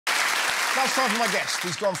Now it's time for my guest.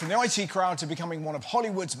 He's gone from the IT crowd to becoming one of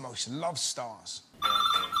Hollywood's most loved stars.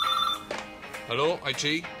 Hello,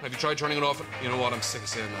 IT? Have you tried turning it off? You know what? I'm sick of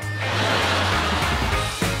saying that.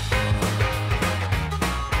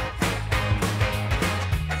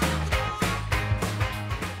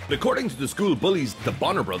 According to the school bullies, the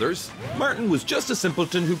Bonner brothers, Martin was just a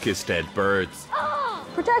simpleton who kissed dead birds.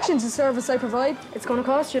 Protection's a service I provide. It's going to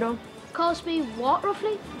cost you, though. Cost me what,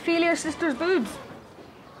 roughly? Feel your sister's boobs.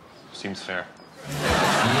 Seems fair. You need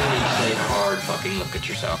to take a hard fucking look at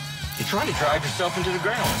yourself. You're trying to drive yourself into the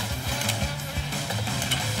ground.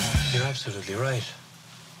 You're absolutely right.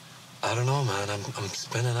 I don't know, man. I'm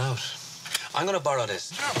spinning out. I'm going to borrow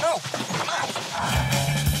this. No, come on.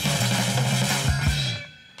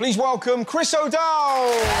 Please welcome Chris O'Dowd.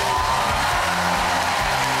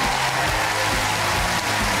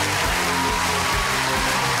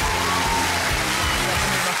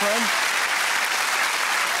 My friend.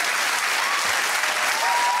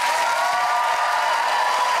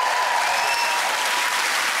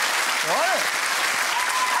 Right.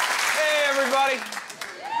 Hey, everybody.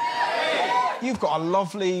 You've got a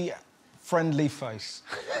lovely, friendly face.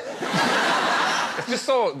 It's just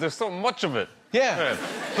there's so much of it. Yeah.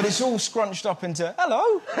 But it's all scrunched up into,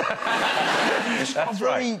 hello. It's got a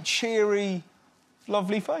very cheery,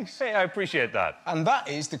 lovely face. Hey, I appreciate that. And that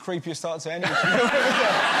is the creepiest start to any.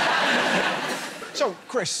 So,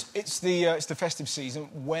 Chris, it's the festive season.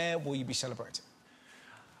 Where will you be celebrating?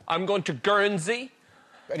 I'm going to Guernsey.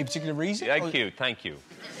 Any particular reason? Thank you.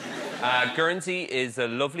 Guernsey is a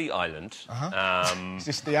lovely island. Is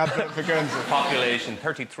this the advert for Guernsey? Population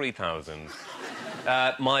 33,000.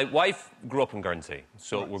 My wife grew up in Guernsey,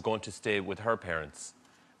 so we're going to stay with her parents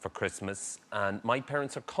for Christmas, and my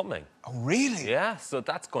parents are coming. Oh, really? Yeah, so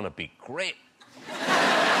that's going to be great. We're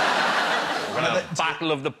going to have a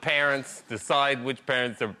battle of the parents, decide which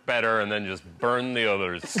parents are better, and then just burn the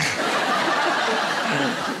others.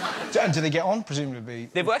 And do they get on? Presumably.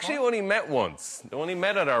 They've actually only met once. They only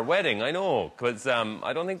met at our wedding, I know, because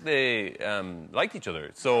I don't think they liked each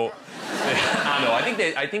other. So,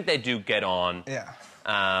 I think they do get on. Yeah.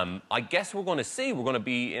 I guess we're going to see. We're going to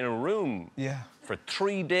be in a room for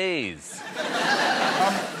 3 days.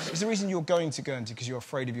 Is the reason you're going to Guernsey because you're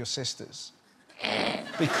afraid of your sisters?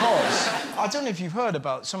 Because I don't know if you've heard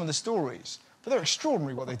about some of the stories, but they're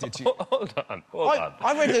extraordinary what they did to you. Hold on.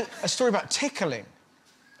 I read a story about tickling.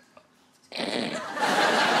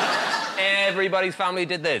 Everybody's family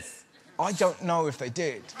did this. I don't know if they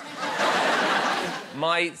did.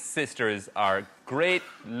 My sisters are great,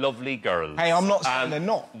 lovely girls. Hey, I'm not saying they're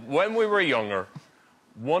not. When we were younger,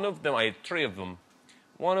 one of them, I had 3 of them.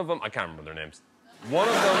 One of them, I can't remember their names. One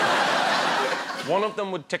of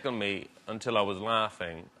them would tickle me until I was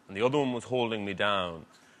laughing, and the other one was holding me down.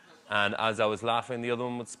 And as I was laughing, the other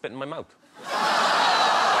one would spit in my mouth.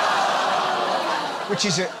 Which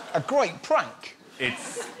is a great prank.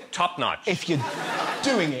 It's top-notch. If you're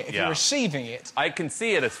doing it, if you're receiving it. I can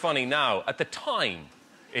see it as funny now. At the time,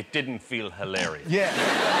 it didn't feel hilarious. Yeah.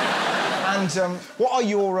 And what do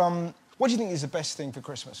you think is the best thing for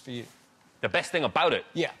Christmas for you? The best thing about it?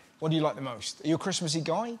 Yeah. What do you like the most? Are you a Christmassy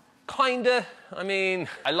guy? Kinda. I mean,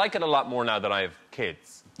 I like it a lot more now that I have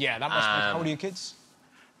kids. Yeah, that must be... How old are your kids?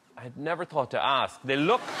 I had never thought to ask. They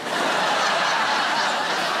look...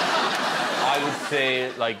 I would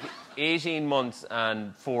say, like, 18 months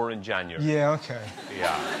and 4 in January. Yeah, OK.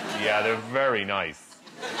 Yeah, they're very nice.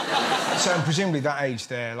 So, presumably, that age,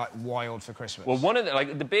 they're, like, wild for Christmas. Well,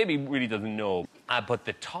 the baby really doesn't know, but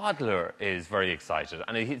the toddler is very excited.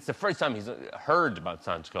 And it's the first time he's heard about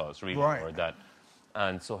Santa Claus, really, or that.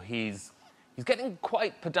 And so he's getting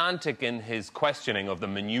quite pedantic in his questioning of the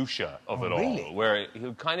minutiae of it all. Really? Where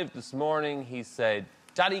he kind of, this morning, he said,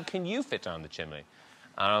 "Daddy, can you fit down the chimney?"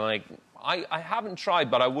 And I'm like, I haven't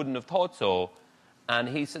tried, but I wouldn't have thought so. And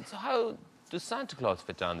he said, "So how does Santa Claus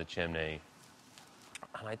fit down the chimney?"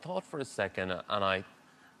 And I thought for a second, and I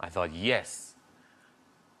thought, yes.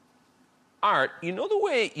 Art, you know the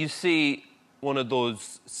way you see one of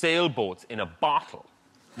those sailboats in a bottle?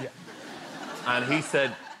 Yeah. And he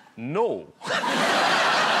said, no.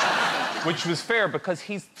 Which was fair, because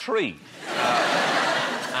he's 3.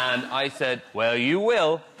 And I said, well, you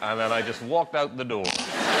will. And then I just walked out the door.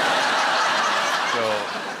 So...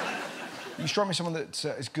 You strike me as someone that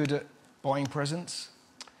is good at buying presents.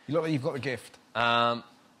 You look like you've got the gift. I'm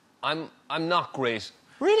not great.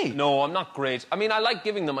 Really? No, I'm not great. I mean, I like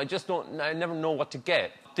giving them. I never know what to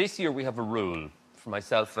get. This year we have a rule for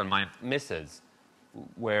myself and my missus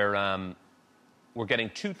where we're getting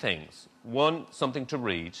 2 things. 1, something to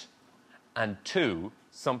read, and 2,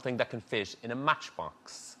 something that can fit in a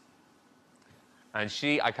matchbox. And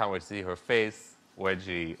I can't wait to see her face when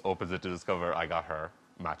she opens it to discover I got her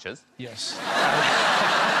matches. Yes.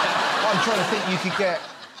 I'm trying to think,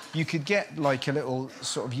 you could get like a little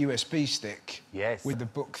sort of USB stick. Yes. With the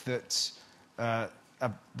book that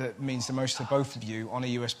means the most to both of you on a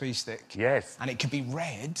USB stick. Yes. And it could be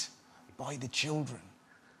read by the children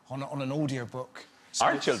on an audio book. So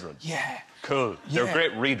Our children? Yeah. Cool. Yeah. They're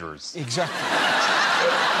great readers. Exactly.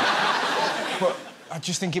 But I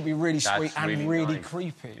just think it'd be really sweet and really nice.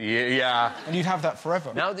 creepy. Yeah. And you'd have that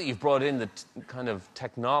forever. Now that you've brought in the kind of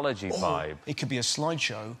technology vibe... It could be a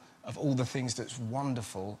slideshow of all the things that's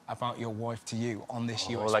wonderful about your wife to you on this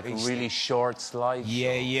USB like a really stick. short slide.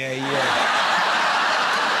 Yeah.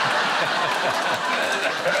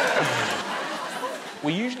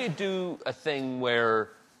 We usually do a thing where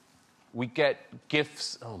we get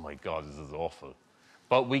gifts. Oh my God, this is awful.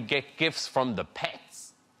 But we get gifts from the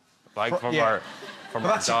pets, like from our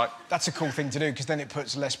dog. That's a cool thing to do because then it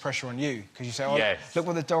puts less pressure on you because you say, "Oh, yes. look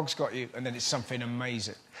what the dog's got you," and then it's something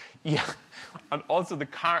amazing. Yeah, and also the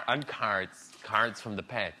cards from the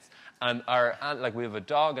pets, and like we have a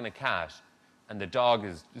dog and a cat, and the dog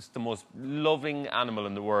is just the most loving animal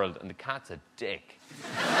in the world, and the cat's a dick.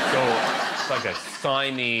 So it's like a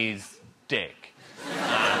Siamese dick.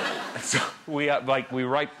 So we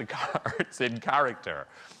write the cards in character.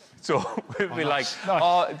 So it'd be nice.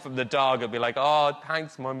 from the dog, it'd be like, oh,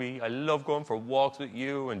 thanks, Mummy. I love going for walks with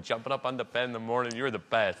you and jumping up on the bed in the morning. You're the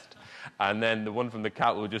best. And then the one from the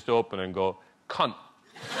cat would just open and go, cunt.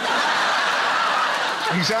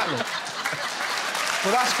 Exactly.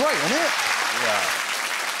 Well, that's great, isn't it? Yeah.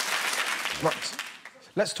 Right.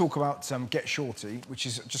 Let's talk about Get Shorty, which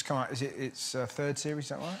has just come out. Is it its third series, is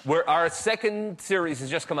that right? Our second series has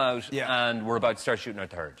just come out, Yeah. and we're about to start shooting our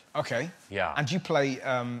third. OK. Yeah. And you play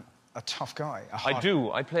a tough guy. I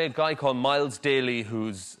do. I play a guy called Miles Daly,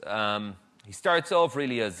 who's... he starts off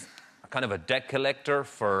really as kind of a debt collector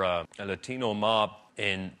for a Latino mob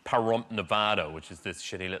in Pahrump, Nevada, which is this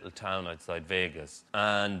shitty little town outside Vegas.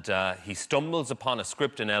 And he stumbles upon a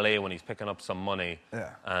script in LA when he's picking up some money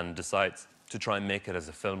and decides to try and make it as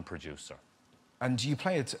a film producer. And do you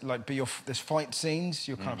play it, like, there's fight scenes,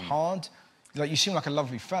 you're kind of hard. Like, you seem like a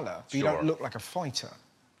lovely fella, but you don't look like a fighter.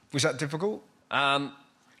 Was that difficult? Do you know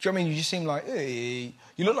what I mean? You just seem like, hey.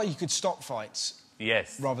 You look like you could stop fights.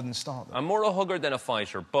 Yes. Rather than start them. I'm more a hugger than a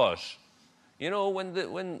fighter, but, you know,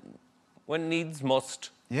 when needs must.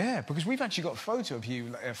 Yeah, because we've actually got a photo of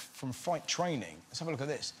you from fight training. Let's have a look at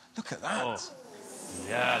this. Look at that. Oh.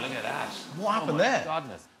 Yeah, look at that. What happened there?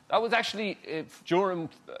 Godness. That was actually during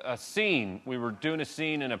a scene. We were doing a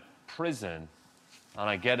scene in a prison, and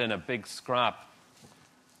I get in a big scrap.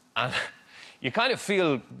 And you kind of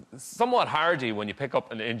feel somewhat hardy when you pick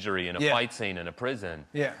up an injury in a fight scene in a prison.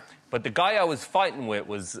 Yeah. But the guy I was fighting with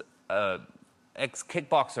was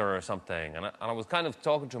ex-kickboxer or something, and I was kind of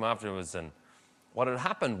talking to him afterwards, and what had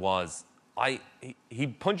happened was he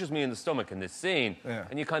punches me in the stomach in this scene,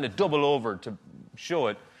 and you kind of double over to show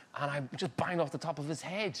it, and I just banged off the top of his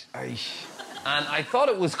head. And I thought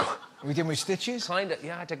it was... We did with stitches? Kind of,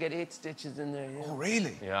 yeah, I had to get 8 stitches in there, yeah. Oh,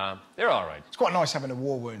 really? Yeah, they're all right. It's quite nice having a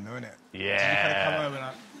war wound, though, isn't it? Yeah. So you kind of come home and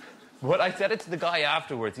like... But I said it to the guy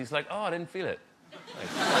afterwards. He's like, oh, I didn't feel it.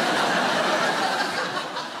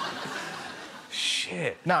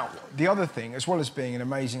 Shit. Now, the other thing, as well as being an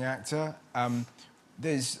amazing actor, I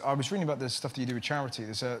was reading about the stuff that you do with charity.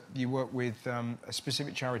 You work with a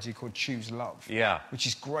specific charity called Choose Love. Yeah. Which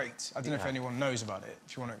is great. I don't know if anyone knows about it,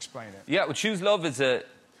 if you want to explain it. Yeah, well, Choose Love is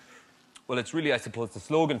well, it's really, I suppose, the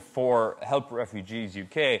slogan for Help Refugees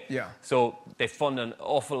UK. Yeah. So they fund an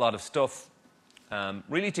awful lot of stuff,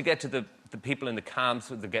 really to get to the people in the camps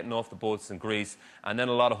who are getting off the boats in Greece, and then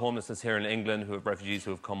a lot of homelessness here in England who have refugees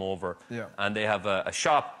who have come over. Yeah. And they have a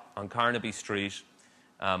shop on Carnaby Street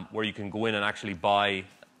where you can go in and actually buy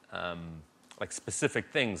like specific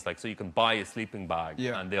things, like so you can buy a sleeping bag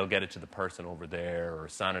and they'll get it to the person over there, or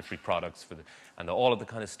sanitary products and all of the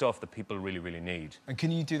kind of stuff that people really, really need. And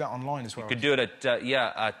can you do that online as well? You can do it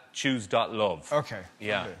at choose.love. Okay.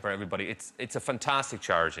 Yeah, for everybody. It's a fantastic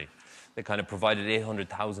charity. They kind of provided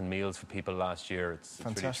 800,000 meals for people last year. It's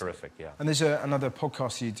really terrific, yeah. And there's another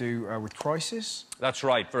podcast you do with Crisis? That's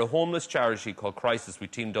right. For a homeless charity called Crisis, we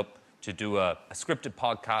teamed up to do a scripted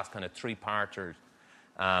podcast, kind of 3-parter,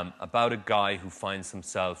 about a guy who finds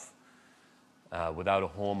himself without a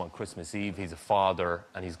home on Christmas Eve. He's a father,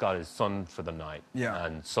 and he's got his son for the night. Yeah.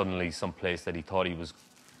 And suddenly some place that he thought he was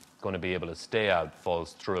going to be able to stay at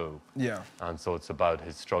falls through. Yeah. And so it's about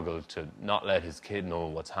his struggle to not let his kid know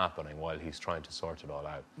what's happening while he's trying to sort it all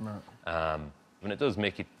out. Right. And it does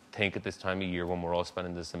make you think at this time of year when we're all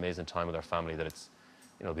spending this amazing time with our family that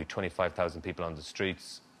there'll be 25,000 people on the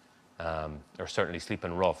streets, or certainly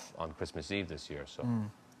sleeping rough on Christmas Eve this year.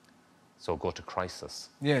 So go to crisis.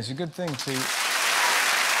 Yeah, it's a good thing to...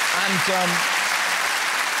 And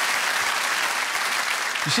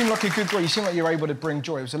you seem like a good guy. You seem like you're able to bring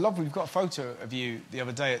joy. It was a lovely... We've got a photo of you the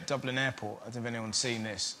other day at Dublin Airport. I don't know if anyone's seen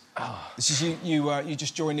this. Oh. This is you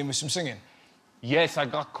just joined in with some singing. Yes, I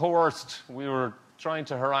got coerced. We were trying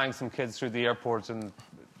to harangue some kids through the airport and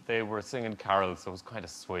they were singing carols, so it was kind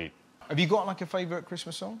of sweet. Have you got, like, a favourite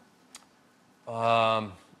Christmas song? I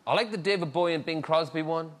like the David Bowie and Bing Crosby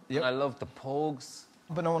one. Yep. And I love the Pogues.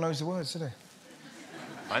 But no one knows the words, do they?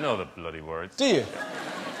 I know the bloody words. Do you?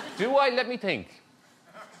 Do I? Let me think.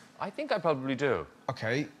 I think I probably do.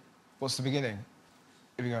 OK. What's the beginning?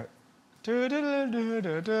 Here we go.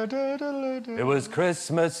 It was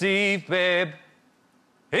Christmas Eve, babe,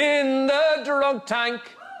 in the drunk tank.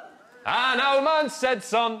 And our man said,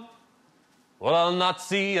 son, well, I'll not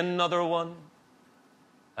see another one.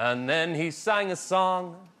 And then he sang a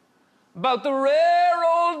song about the rare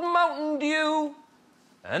old Mountain Dew.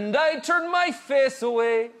 And I turned my face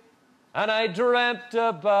away and I dreamt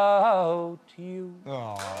about you.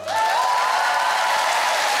 Oh.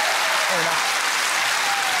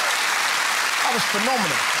 That was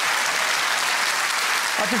phenomenal.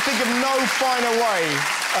 I can think of no finer way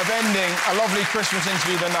of ending a lovely Christmas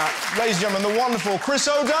interview than that. Ladies and gentlemen, the wonderful Chris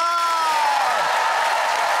O'Dowd!